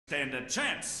stand a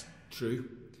chance. True,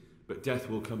 but death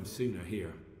will come sooner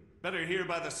here. Better here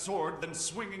by the sword than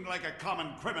swinging like a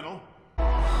common criminal.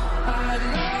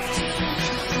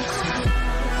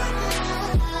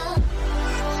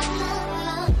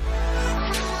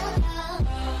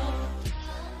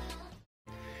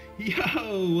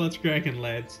 Yo, what's cracking,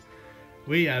 lads?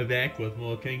 We are back with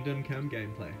more Kingdom Come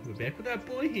gameplay. We're back with our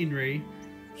boy Henry.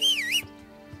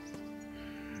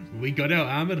 We got our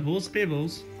armoured horse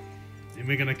Pebbles, and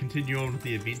we're going to continue on with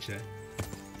the adventure.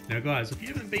 Now guys, if you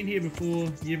haven't been here before,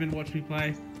 you haven't watched me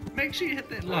play, make sure you hit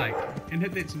that like and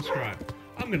hit that subscribe.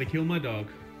 I'm going to kill my dog.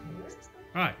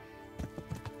 Right.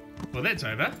 Well, that's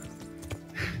over.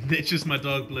 That's just my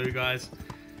dog Blue, guys.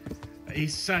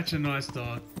 He's such a nice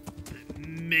dog.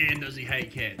 Man, does he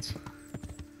hate cats.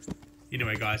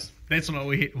 Anyway, guys, that's not what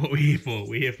we're here for.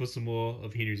 We're here for some more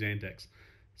of Henry's antics.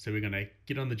 So we're going to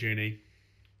get on the journey,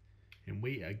 and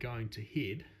we are going to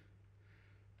head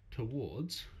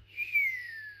towards...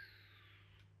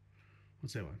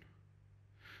 What's that one?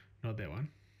 Not that one.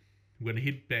 We're going to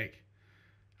head back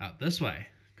up this way,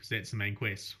 because that's the main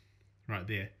quest. Right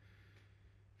there.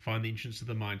 Find the entrance to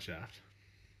the mine shaft.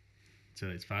 So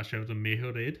let's fast travel to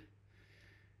knuckleheads,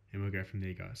 and we'll go from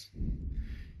there, guys.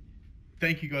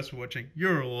 Thank you guys for watching.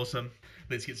 You're all awesome.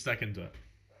 Let's get stuck into it.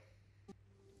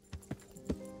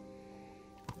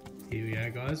 Here we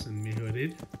are, guys, in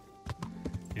knuckleheads.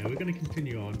 Now we're going to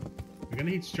continue on. We're going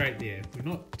to head straight there. We're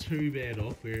not too bad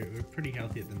off. We're pretty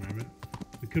healthy at the moment.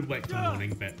 We could wait till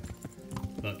morning, but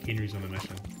look, Henry's on a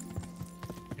mission.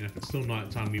 And if it's still night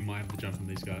time, we might have to jump on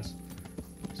these guys.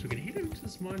 So we're going to head into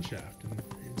this mine shaft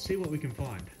and see what we can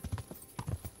find.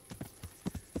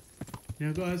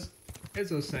 Now guys,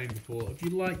 as I was saying before, if you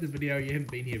like the video, you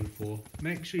haven't been here before,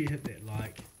 make sure you hit that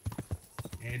like.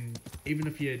 And even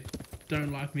if you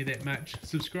don't like me that much,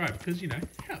 subscribe, because, you know, it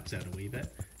helps out a wee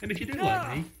bit. And if you do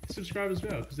like me, subscribe as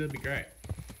well, because that'd be great.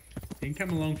 And come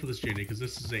along for this journey, because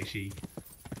this is actually...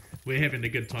 We're having a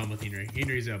good time with Henry.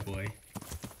 Henry's our boy.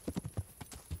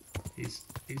 He's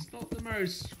not the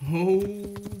most... Oh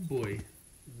boy.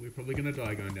 We're probably going to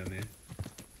die going down there.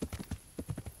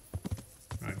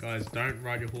 Right guys, don't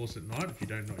ride your horse at night if you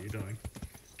don't know what you're doing.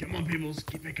 Come on Pebbles,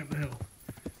 get back up the hill.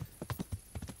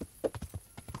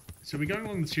 So we're going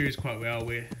along the series quite well.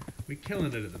 We're killing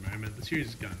it at the moment. The series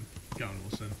is going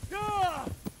awesome.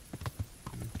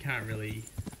 Can't really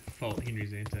fault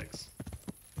Henry's antics.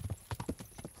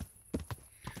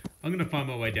 I'm going to find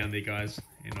my way down there, guys,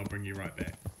 and I'll bring you right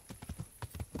back.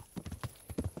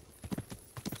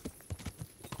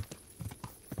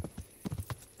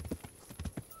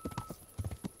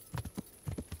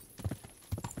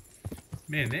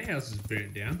 Man, that house is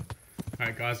burnt down.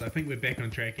 Alright guys, I think we're back on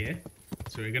track here.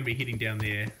 So we're going to be heading down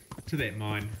there to that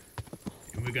mine.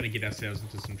 And we're going to get ourselves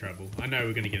into some trouble. I know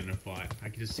we're going to get in a fight. I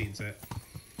can just sense it.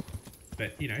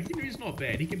 But, you know, Henry's not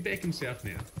bad. He can back himself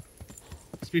now.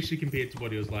 Especially compared to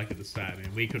what he was like at the start.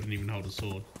 Man, we couldn't even hold a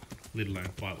sword, let alone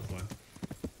fight with one.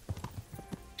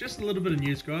 Just a little bit of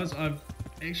news, guys. I've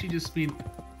actually just spent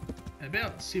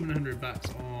about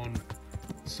 $700 on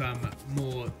some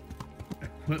more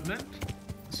equipment.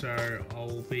 So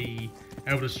I'll be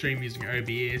able to stream using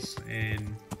OBS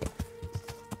and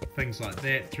things like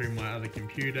that through my other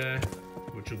computer,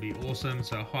 which will be awesome.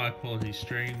 So high quality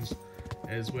streams,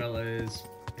 as well as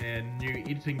a new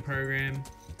editing program,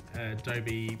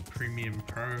 Adobe Premiere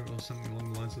Pro or something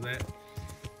along the lines of that,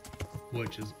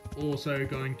 which is also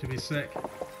going to be sick.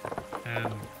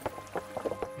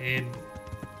 And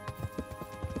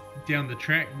down the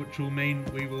track, which will mean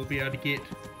we will be able to get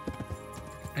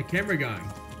a camera going.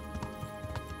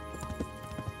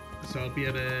 So I'll be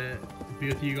able to be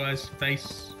with you guys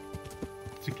face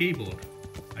to keyboard,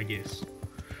 I guess.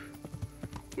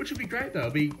 Which will be great though.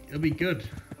 It'll be good.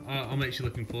 I'm actually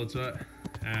looking forward to it.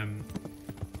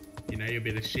 You know, you'll be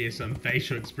able to share some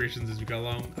facial expressions as we go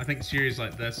along. I think series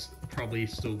like this probably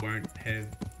still won't have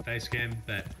face cam,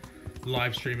 but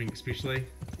live streaming especially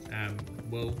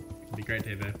will. It'll be great to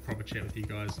have a proper chat with you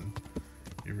guys and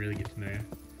really get to know you.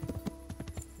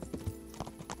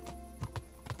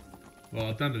 Well,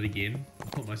 I've done it again. I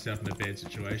put myself in a bad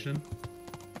situation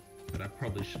that I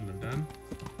probably shouldn't have done.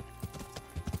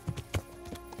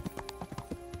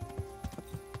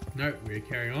 No, we're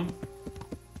carrying on.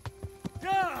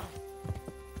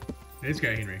 Let's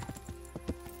go, Henry.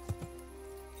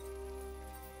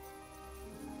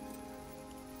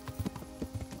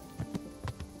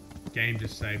 Game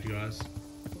just saved, guys.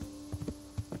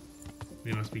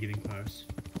 We must be getting close.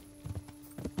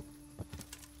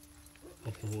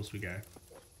 Off the horse we go.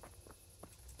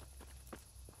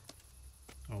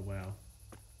 Oh wow.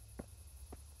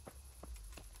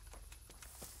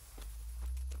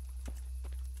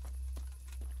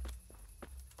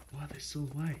 Oh, they're still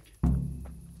awake.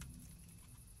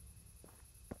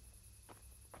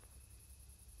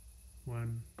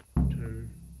 One, two.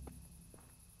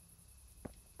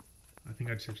 I think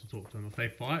I just have to talk to them. If they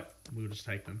fight, we'll just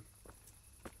take them.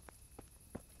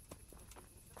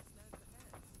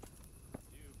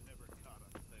 You've never caught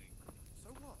a thing. So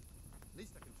what? At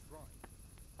least I can try.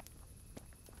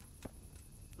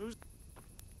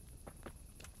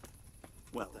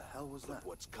 Well, the hell was that?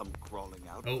 What's come crawling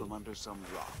out Oh. from under some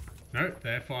rock? No,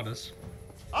 they're fighters.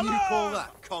 What do you call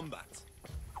that? Combat.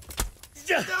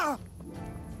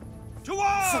 To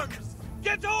arms!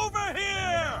 Get over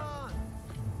here!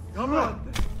 Come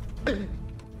on! We've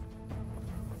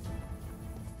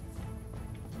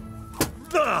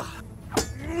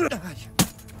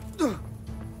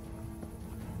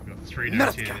got the 3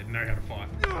 dudes here that know how to fight.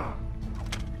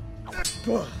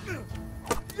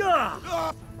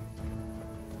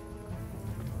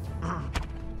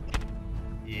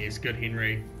 Yes, good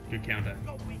Henry. Good counter.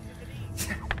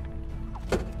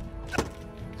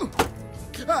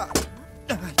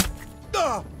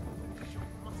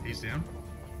 He's down.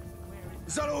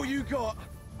 Is that all you got?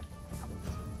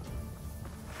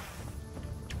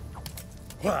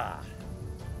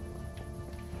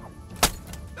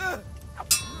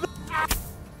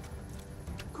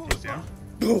 He's down.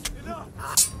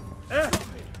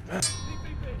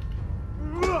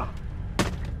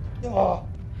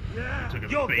 Took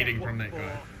a beating from that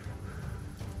guy.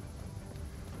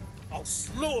 I'll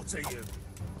slaughter you.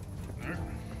 No.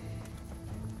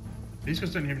 These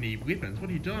guys don't have any weapons. What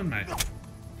are you doing, mate?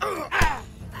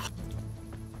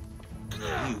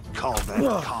 You call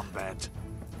that combat?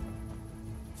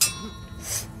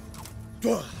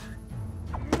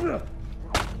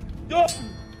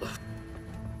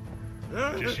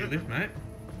 Just you left, mate.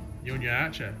 You and your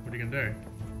archer. What are you gonna do?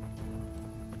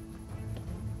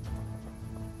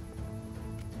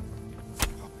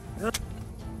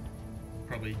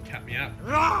 Probably cut me up.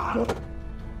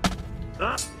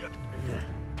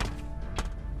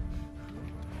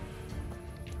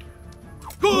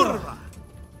 Kurva!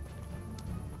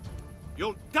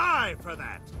 You'll die for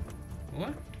that!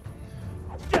 What?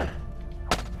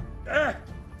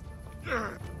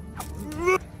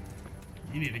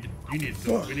 We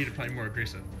need to play more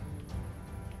aggressive.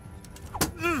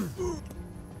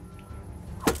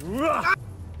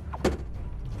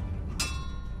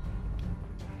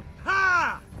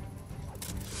 Ha!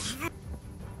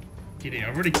 Kitty,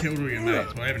 I've already killed all your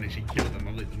mates. Well, I haven't actually killed them.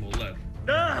 I've let them all live.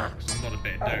 'Cause I'm not a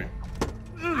bad dude.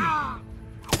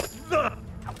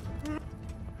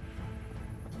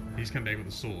 He's come back with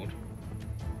a sword.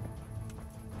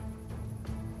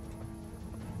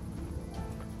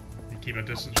 You keep a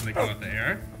distance from the guy with the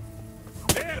arrow.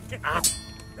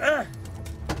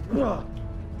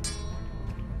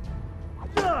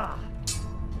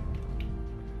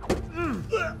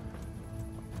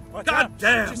 God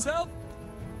damn! Yourself?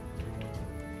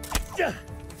 Okay,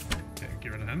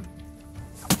 get rid of him.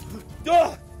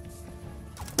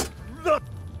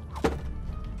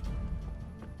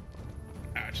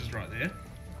 Arch is right there.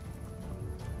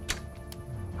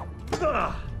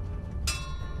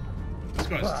 This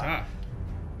guy's tough.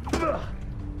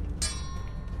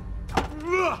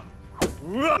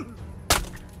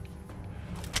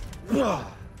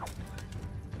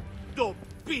 Don't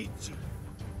beat you!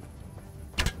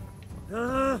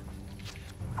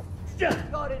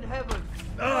 God in heaven!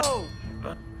 No!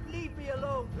 Leave me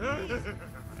alone, please!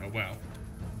 Oh wow.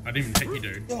 I didn't even hit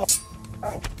you, dude.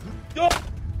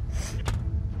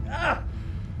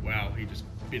 Wow, he just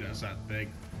bit us up big.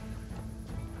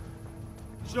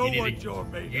 Show You what need you're to,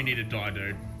 made you of. need to die,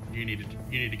 dude. You need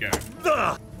to go.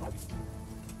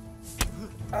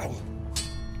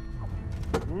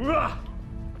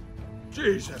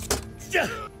 Jesus!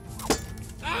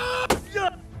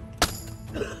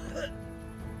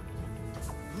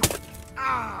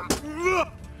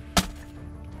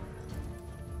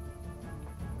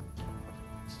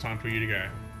 It's time for you to go.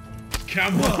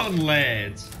 Come on,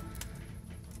 lads.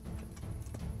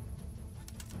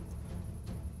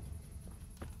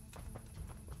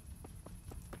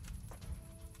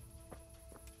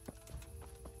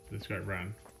 Let's go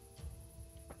run.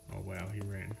 Oh wow, he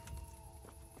ran.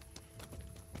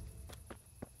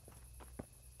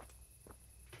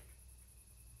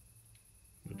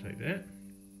 We'll take that.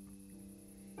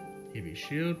 Heavy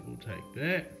shield, we'll take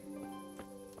that.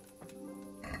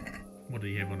 What do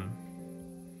you have on him?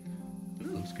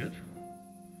 Ooh, looks good.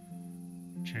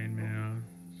 Chainmail,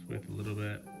 it's worth a little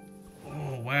bit.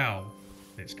 Oh wow,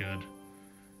 that's good.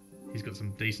 He's got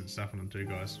some decent stuff on him too,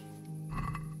 guys.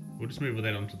 We'll just move with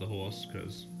that onto the horse,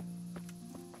 because...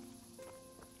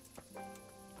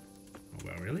 Oh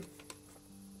well, really?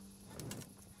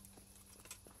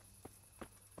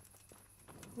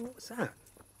 What's that?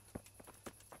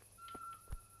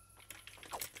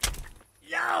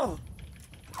 Yo!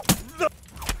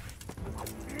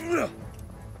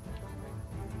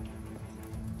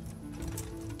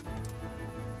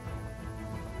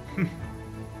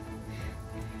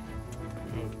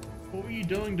 What were you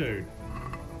doing, dude?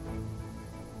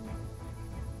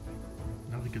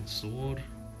 Another good sword.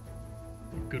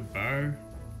 A good bow.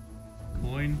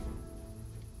 Coin.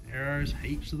 Arrows,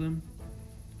 heaps of them.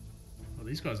 Oh,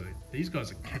 these guys are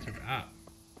kitted up.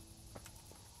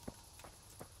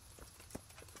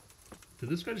 Did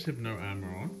this guy just have no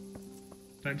armor on?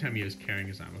 Don't tell me he was carrying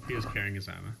his armor. If he was carrying his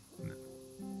armor, no.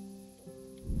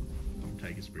 I'll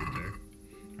take his breed too.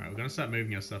 Alright, we're gonna start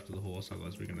moving our stuff to the horse,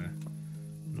 otherwise we're gonna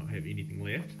not have anything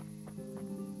left.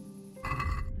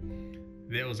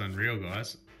 That was unreal,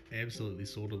 guys. Absolutely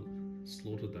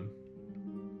slaughtered them.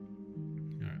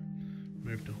 Alright,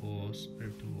 move to horse,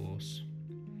 move to horse.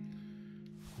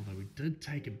 Although we did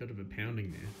take a bit of a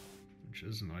pounding there, which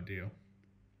isn't ideal.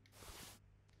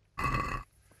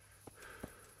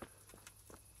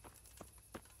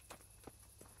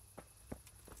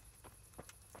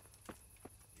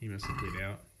 He must have bled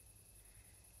out.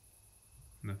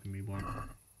 Nothing we want.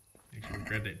 Actually, we'll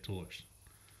grab that torch.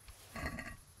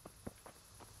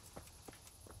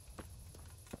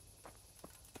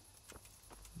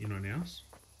 Anyone else?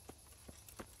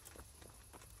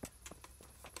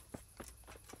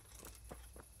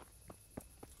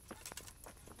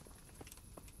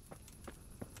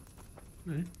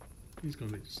 No, he's gone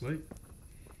back to sleep.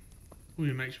 All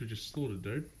your mates were just slaughtered,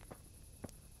 dude.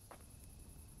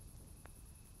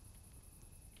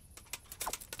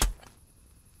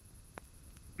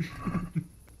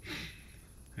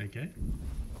 Okay.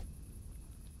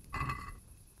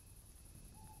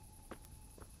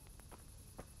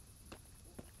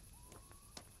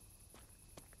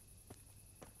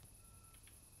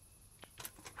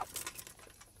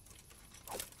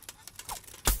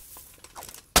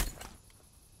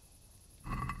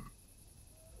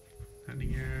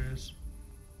 Hunting arrows.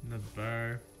 Another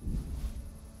bow.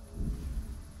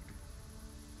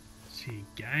 See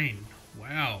again.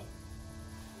 Wow.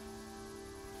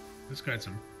 This guy had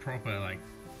some proper, like,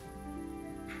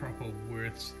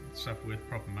 stuff worth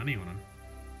proper money on him.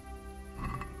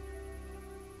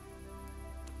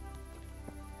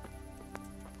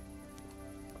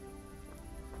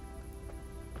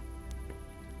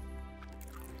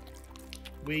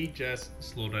 We just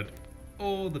slaughtered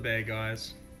all the bad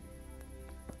guys.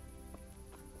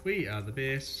 We are the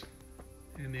best.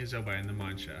 And there's our way in the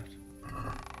mine shaft.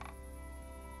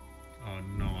 Oh,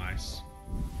 nice.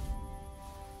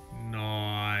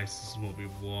 Nice, this is what we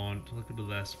want. Look at all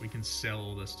this. We can sell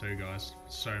all this too, guys.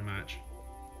 So much.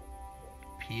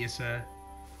 Piercer.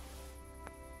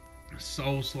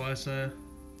 Soul Slicer.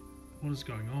 What is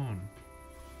going on?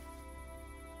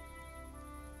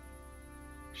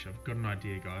 Actually, I've got an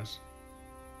idea, guys.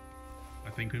 I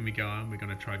think when we go in, we're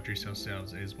going to try to dress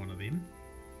ourselves as one of them.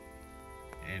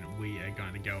 And we are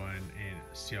going to go in and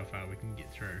see how far we can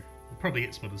get through. We'll probably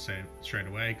get spotted straight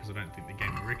away because I don't think the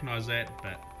game will recognise that,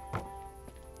 but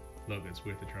look, it's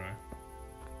worth a try.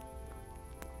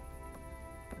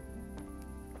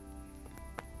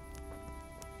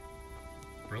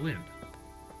 Brilliant.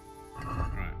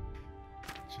 Alright,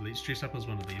 so let's dress up as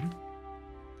one of them.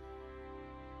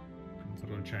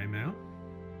 Put on chainmail.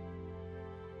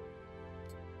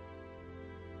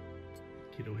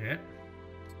 Kettle hat.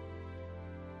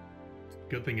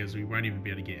 Good thing is we won't even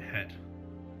be able to get hit.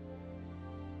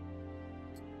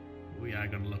 We are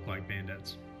going to look like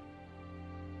bandits.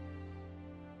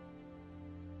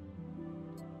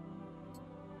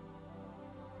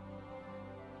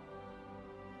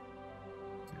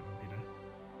 That would be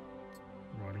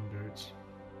the riding boots.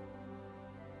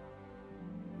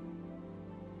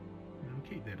 I'll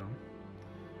keep that on.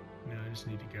 Now I just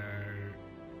need to go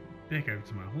back over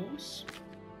to my horse.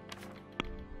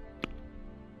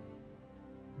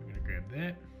 We're going to grab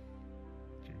that.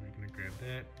 Okay, we're going to grab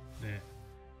that, that,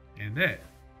 and that.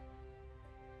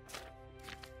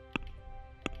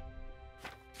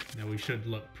 Now we should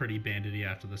look pretty bandity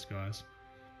after this, guys.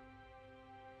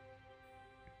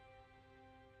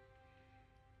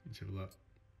 Let's have a look.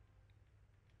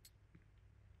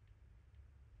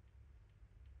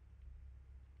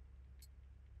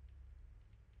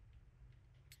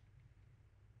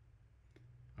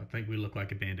 I think we look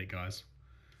like a bandit, guys.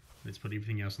 Let's put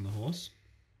everything else on the horse.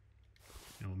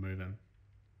 And we'll move in.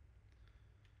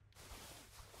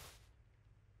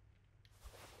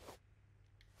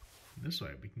 This way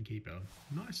we can keep our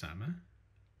nice armor.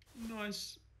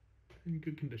 Nice in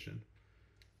good condition.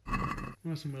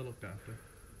 Nice and well looked after.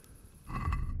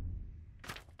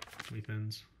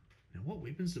 Weapons. Now what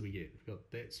weapons do we get? We've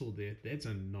got that sword there. That's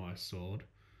a nice sword.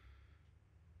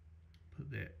 Put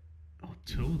that. Oh,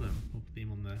 2 of them. We'll put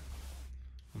them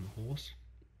on the horse.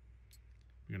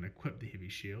 We're going to equip the heavy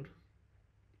shield.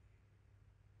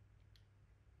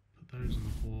 Put those on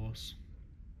the horse.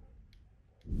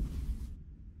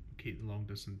 We'll keep the long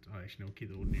distance. Oh, actually, no, we'll keep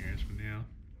the ordinaries for now.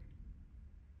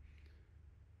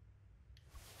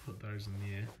 Put those in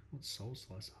there. What's Soul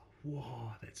Slicer?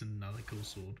 Whoa, that's another cool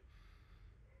sword.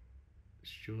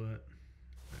 Sure.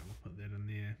 Right, we'll put that in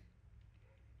there.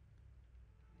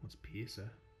 What's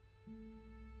Piercer?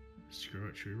 Screw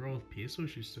it. Should we roll with Piercer or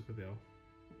should we stick with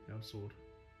our sword?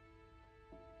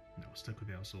 No, we'll stick with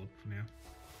our sword for now.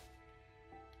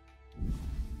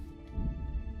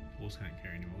 Horse can't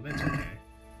carry anymore. That's okay.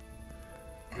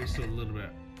 We're still a little bit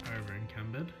over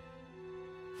encumbered.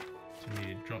 So we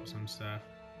need to drop some stuff.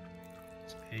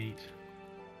 Let's eat.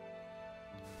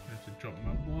 I have to drop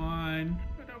my wine.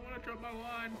 I don't want to drop my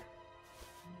wine.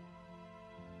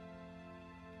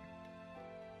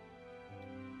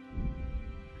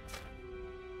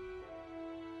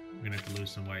 We're gonna have to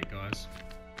lose some weight, guys.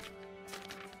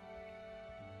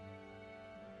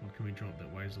 What can we drop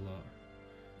that weighs a lot?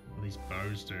 Well, these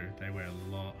bows do. They weigh a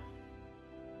lot.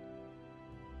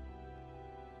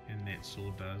 And that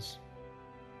sword does.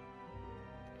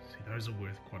 See, those are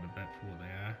worth quite a bit for what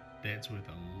they are. That's worth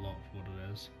a lot for what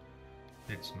it is.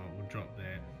 That's not. We'll drop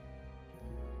that.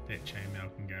 That chainmail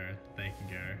can go. They can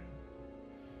go.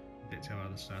 That's our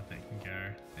other stuff. That can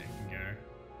go. That can go.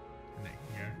 And that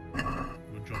can go.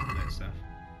 We'll drop all that stuff.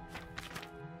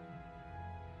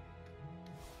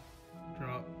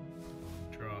 Drop.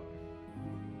 Drop.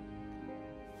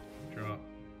 Drop.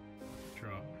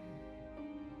 Drop.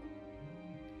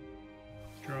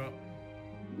 Drop.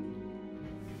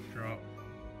 Drop.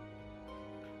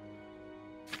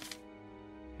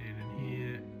 And in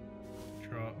here.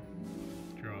 Drop.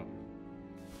 Drop.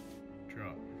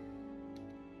 Drop.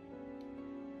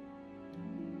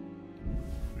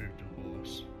 Move to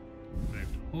horse. Move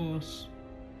to horse.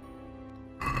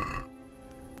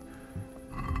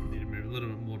 Need to move a little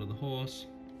bit more to the horse.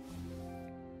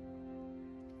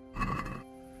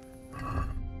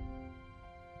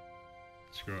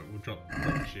 Screw it, we'll drop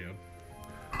the shield.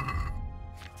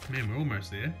 Man, we're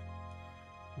almost there.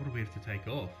 What do we have to take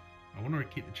off? I want to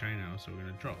keep the chain out, so we're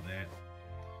going to drop that.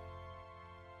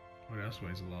 What else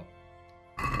weighs a lot?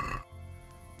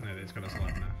 No, that's got us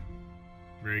light enough.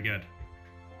 Very good.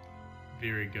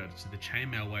 Very good. So the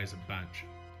chainmail weighs a bunch.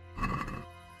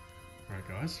 Alright,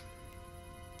 guys.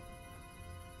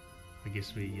 I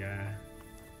guess we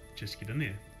just get in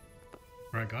there.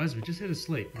 Alright, guys, we just had to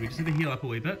sleep. We just had to heal up a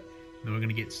wee bit. Then we're going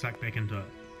to get sucked back into it.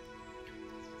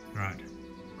 Right.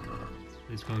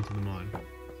 Let's go into the mine.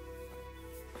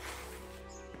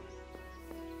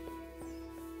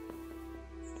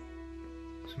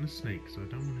 I'm going to sneak, so I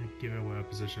don't want to give away our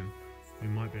position. We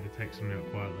might be able to take someone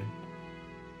out quietly.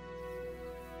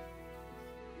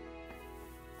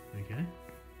 Okay.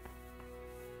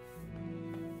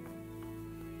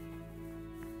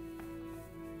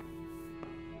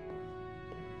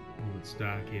 Oh, it's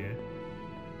dark here.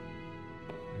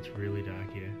 It's really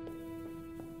dark here.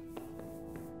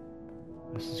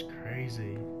 This is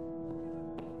crazy.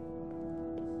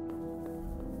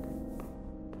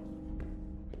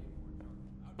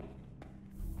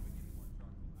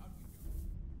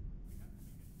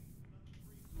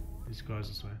 This guy's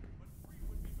this way.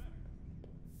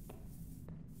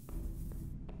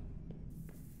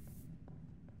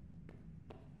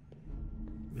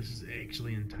 This is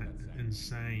actually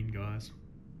insane, guys.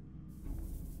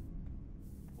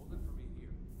 Hold it for me here.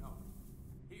 No.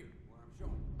 Here, where I'm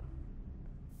showing.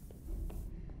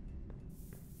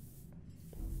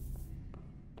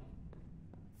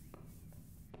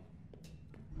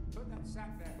 Put that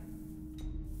sack there.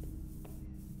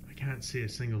 I can't see a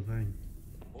single thing.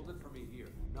 Hold it for me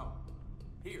here. No.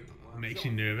 Here, where I'm Makes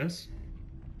you nervous.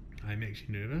 I'm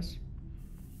actually nervous.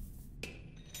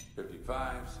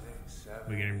 55, 6, 7.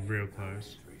 We're getting real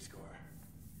close. 3 score.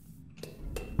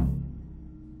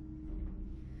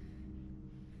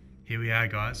 Here we are,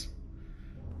 guys.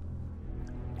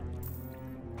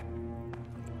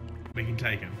 We can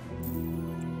take him.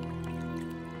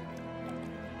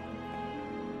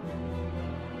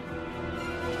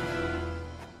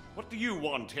 What do you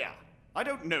want here? I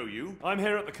don't know you. I'm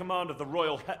here at the command of the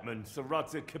royal hetman, Sir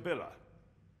Radzig Kabila.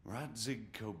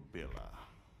 Radzig Kobila,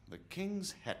 the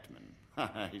king's hetman.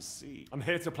 I see. I'm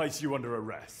here to place you under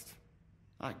arrest.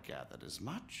 I gathered as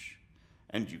much.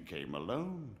 And you came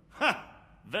alone. Ha!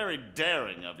 Very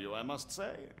daring of you, I must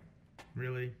say.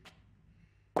 Really?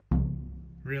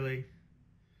 Really?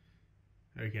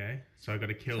 Okay, so I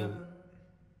gotta kill... 7,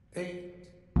 8,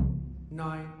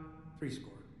 9, 3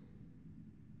 score.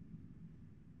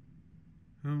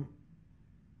 Oh,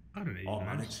 I don't know. I'll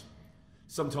manage.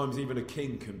 Sometimes even a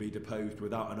king can be deposed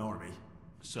without an army.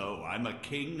 So, I'm a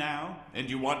king now, and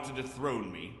you want to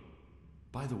dethrone me?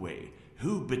 By the way,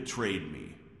 who betrayed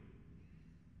me?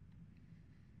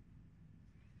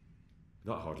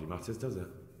 That hardly matters, does it?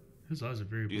 His eyes are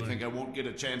very Do you blue. think I won't get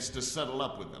a chance to settle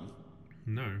up with them?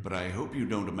 No. But I hope you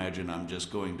don't imagine I'm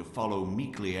just going to follow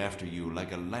meekly after you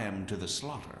like a lamb to the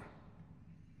slaughter.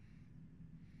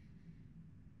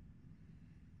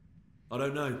 I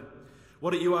don't know.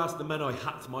 Why don't you ask the men I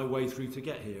hacked my way through to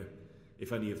get here,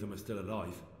 if any of them are still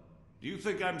alive? Do you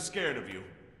think I'm scared of you?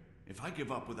 If I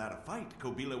give up without a fight,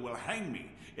 Kobila will hang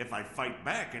me. If I fight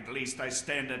back, at least I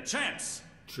stand a chance.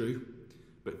 True,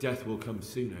 but death will come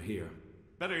sooner here.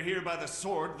 Better here by the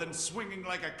sword than swinging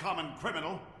like a common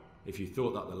criminal. If you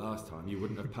thought that the last time, you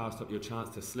wouldn't have passed up your chance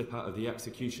to slip out of the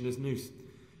executioner's noose.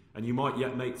 And you might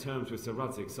yet make terms with Sir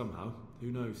Radzig somehow.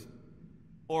 Who knows?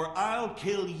 Or I'll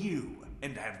kill you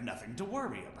and have nothing to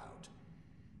worry about.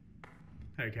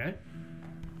 Okay.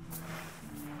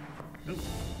 Oh.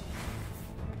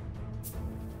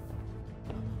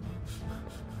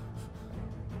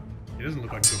 He doesn't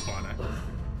look like a good fighter.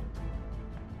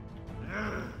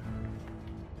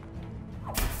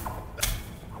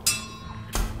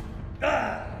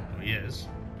 Oh, he is.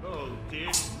 Oh,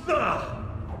 dear.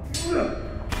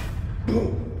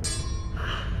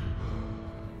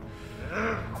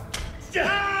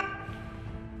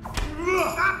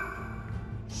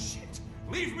 Shit!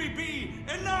 Leave me be!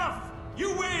 Enough!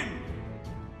 You win!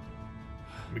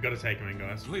 We gotta take him in,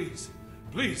 guys. Please,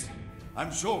 please.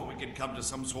 I'm sure we can come to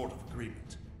some sort of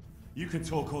agreement. You can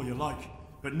talk all you like,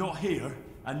 but not here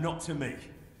and not to me.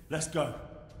 Let's go.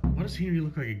 Why does Henry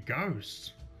look like a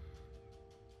ghost?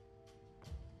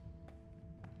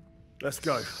 Let's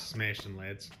go. Smashing,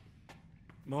 lads.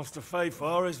 Master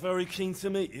Fayfar is very keen to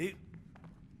meet you.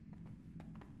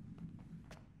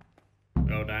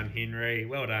 Well done, Henry.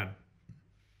 Well done.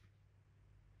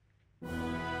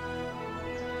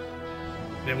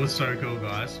 That was so cool,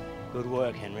 guys. Good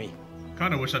work, Henry.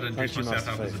 Kind of wish I didn't dress Thank you, myself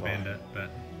Master up as a Fayfar. bandit, but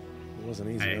It wasn't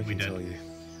easy, Hey, I we can did. tell you.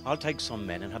 I'll take some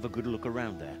men and have a good look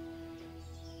around there.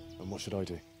 And what should I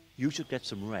do? You should get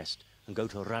some rest and go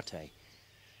to Rate.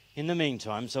 In the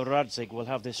meantime, Sir Radzig will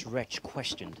have this wretch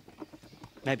questioned.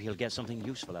 Maybe he'll get something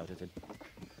useful out of it.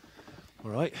 All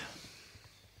right.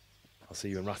 I'll see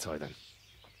you in Ratai then.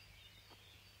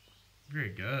 very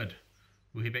good.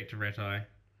 We'll head back to Ratai.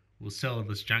 We'll sell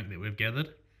this junk that we've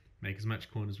gathered, make as much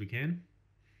corn as we can,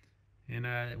 and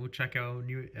we'll chuck our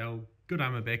good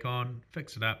armor back on,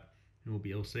 fix it up, and we'll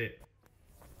be all set.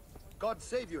 God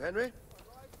save you, Henry.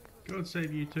 God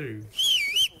save you too,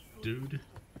 dude.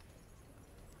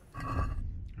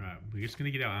 Alright, we're just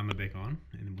going to get our armor back on,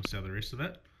 and then we'll sell the rest of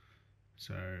it.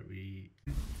 So we're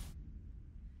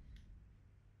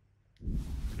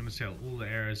going to sell all the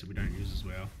arrows that we don't use as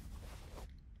well.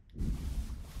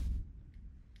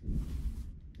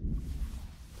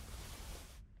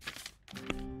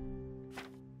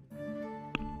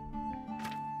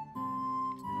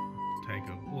 Take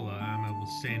off all the armor, we'll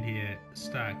stand here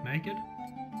stark naked.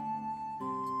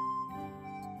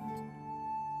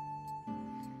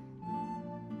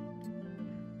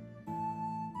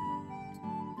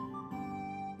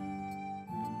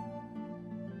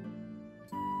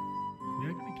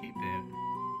 We're going to keep that.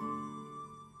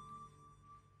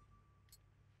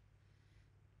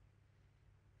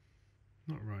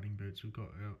 Not riding boots, we've got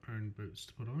our own boots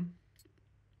to put on.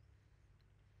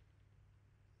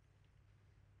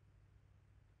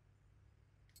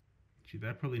 Gee,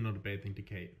 they're probably not a bad thing to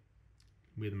keep.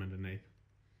 Wear them underneath.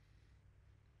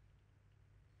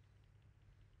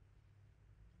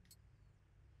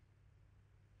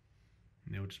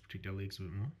 Now we'll just protect our legs a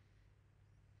bit more.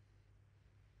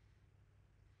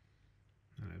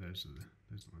 No, those are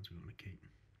the ones we want to keep.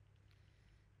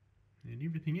 And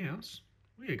everything else,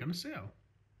 we are going to sell.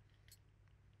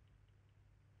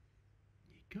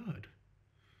 Yeah, good.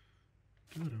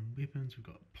 Good on weapons, we've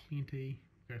got plenty.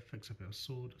 Go fix up our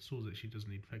sword. Sword actually doesn't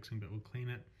need fixing, but we'll clean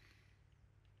it.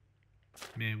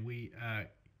 Man, we are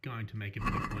going to make a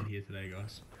big one here today,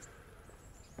 guys.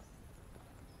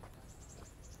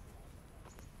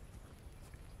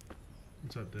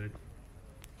 What's up, dude?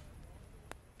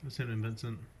 What's happening,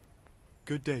 Vincent?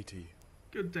 Good day to you.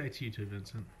 Good day to you too,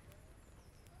 Vincent.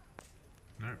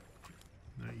 No.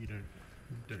 No, you don't.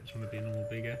 You don't just want to be a normal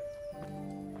beggar.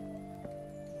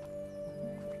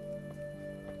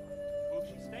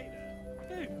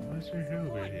 is there a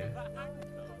halberd here?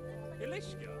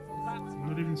 I'm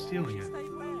not even stealing it.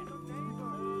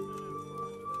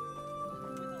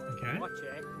 Okay. Watch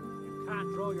it. You can't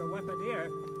draw your weapon here.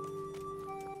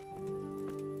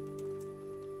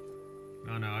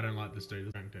 Oh no, I don't like this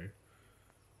dude. Don't do.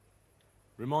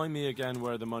 Remind me again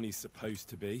where the money's supposed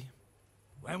to be.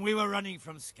 When we were running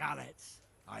from Skalitz,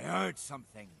 I heard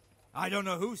something. I don't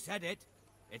know who said it.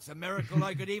 It's a miracle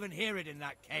I could even hear it in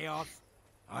that chaos.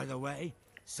 Either way,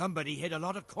 somebody hid a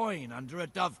lot of coin under a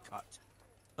dovecote.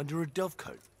 Under a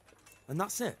dovecote? And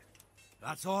that's it?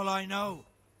 That's all I know.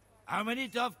 How many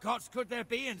dovecotes could there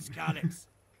be in Skalitz?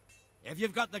 If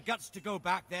you've got the guts to go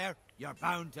back there, you're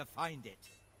bound to find it.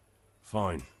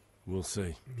 Fine. We'll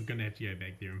see. We're gonna have to go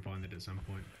back there and find it at some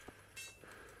point.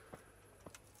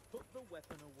 Put the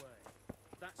weapon away.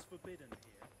 That's forbidden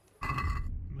here.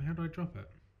 Well, how do I drop it?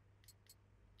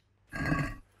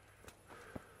 I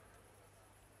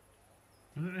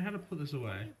don't know how to put this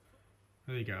away.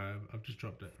 There you go, I've just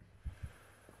dropped it.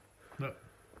 Look,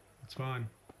 it's fine.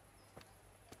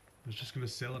 I was just gonna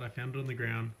sell it. I found it on the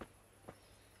ground.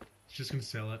 It's just gonna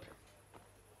sell it.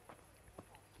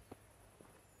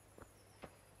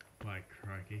 Like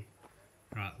crikey.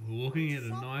 Right, we're walking at a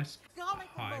nice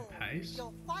high pace.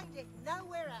 You'll find it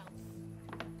nowhere else.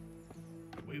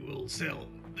 We will sell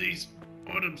these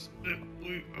items that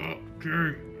we are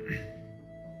carrying.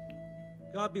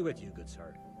 God be with you, good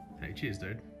sir. Hey, cheers,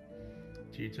 dude.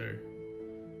 To you too.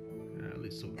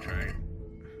 Let's sort of trade.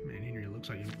 Man, Henry, it looks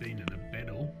like you've been in a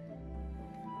battle.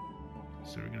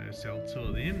 So we're going to sell 2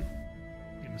 of them.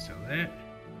 We're going to sell that.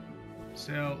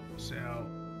 Sell, sell,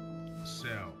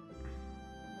 sell.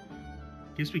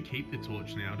 Guess we keep the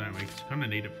torch now, don't we? Because we kind of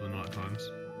need it for the night times.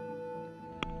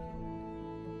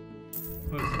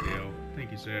 Close the deal.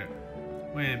 Thank you, sir.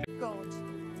 Wham. God.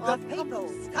 The people,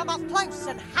 come up close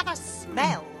and have a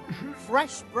smell.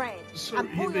 Fresh bread. So and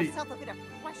pour heavy. yourself a bit of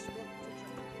fresh milk to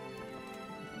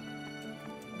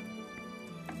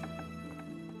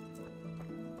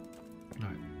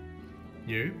drink. Right.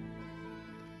 You.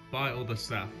 Buy all the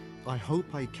stuff. I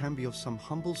hope I can be of some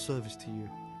humble service to you.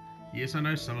 Yes, I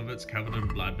know some of it's covered in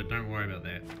blood, but don't worry about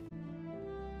that.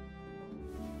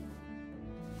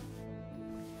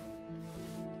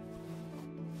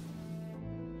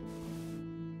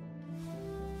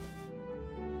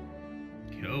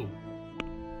 Cool.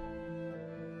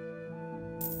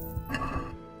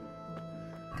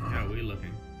 How are we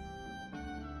looking?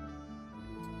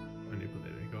 I need to put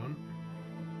that back on.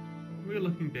 We're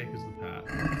looking back as the part.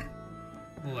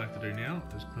 All I have to do now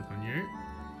is click on you.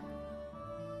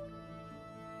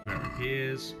 About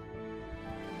repairs.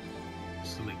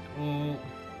 Select all.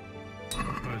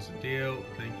 Close the deal.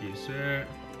 Thank you, sir.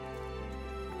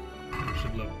 It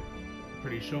should look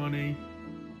pretty shiny.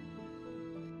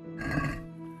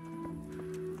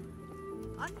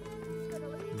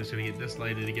 I'm just gonna get this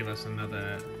lady to give us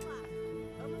another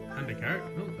undercoat.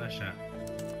 Oh, that's shut.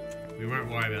 We won't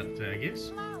worry about it, I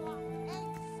guess.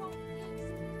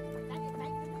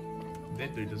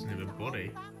 That dude doesn't have a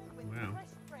body. Wow.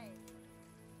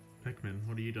 Pikmin,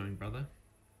 what are you doing, brother?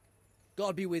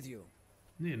 God be with you.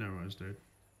 Yeah, no worries, dude.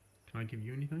 Can I give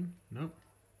you anything? Nope.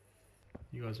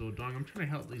 You guys are all dying. I'm trying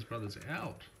to help these brothers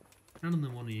out. None of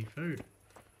them want any food.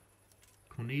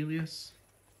 Cornelius.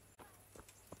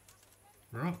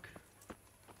 Rock.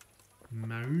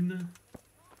 Moan.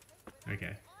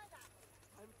 Okay.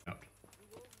 Out.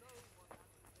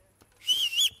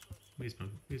 Where's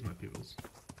my pebbles?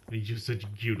 You're just such a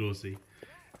cute Aussie.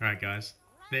 Alright guys,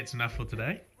 that's enough for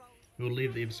today. We'll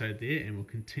leave the episode there and we'll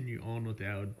continue on with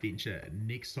our adventure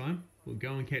next time. We'll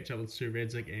go and catch up with Sir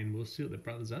Radzig and we'll see what the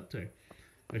brother's up to.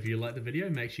 If you like the video,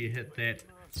 make sure you hit that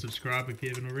subscribe if you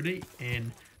haven't already,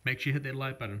 and make sure you hit that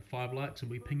like button. 5 likes and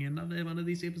we ping another one of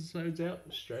these episodes out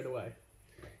straight away.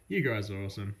 You guys are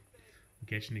awesome. We'll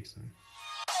catch you next time.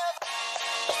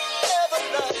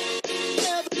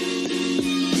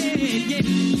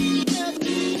 Yeah.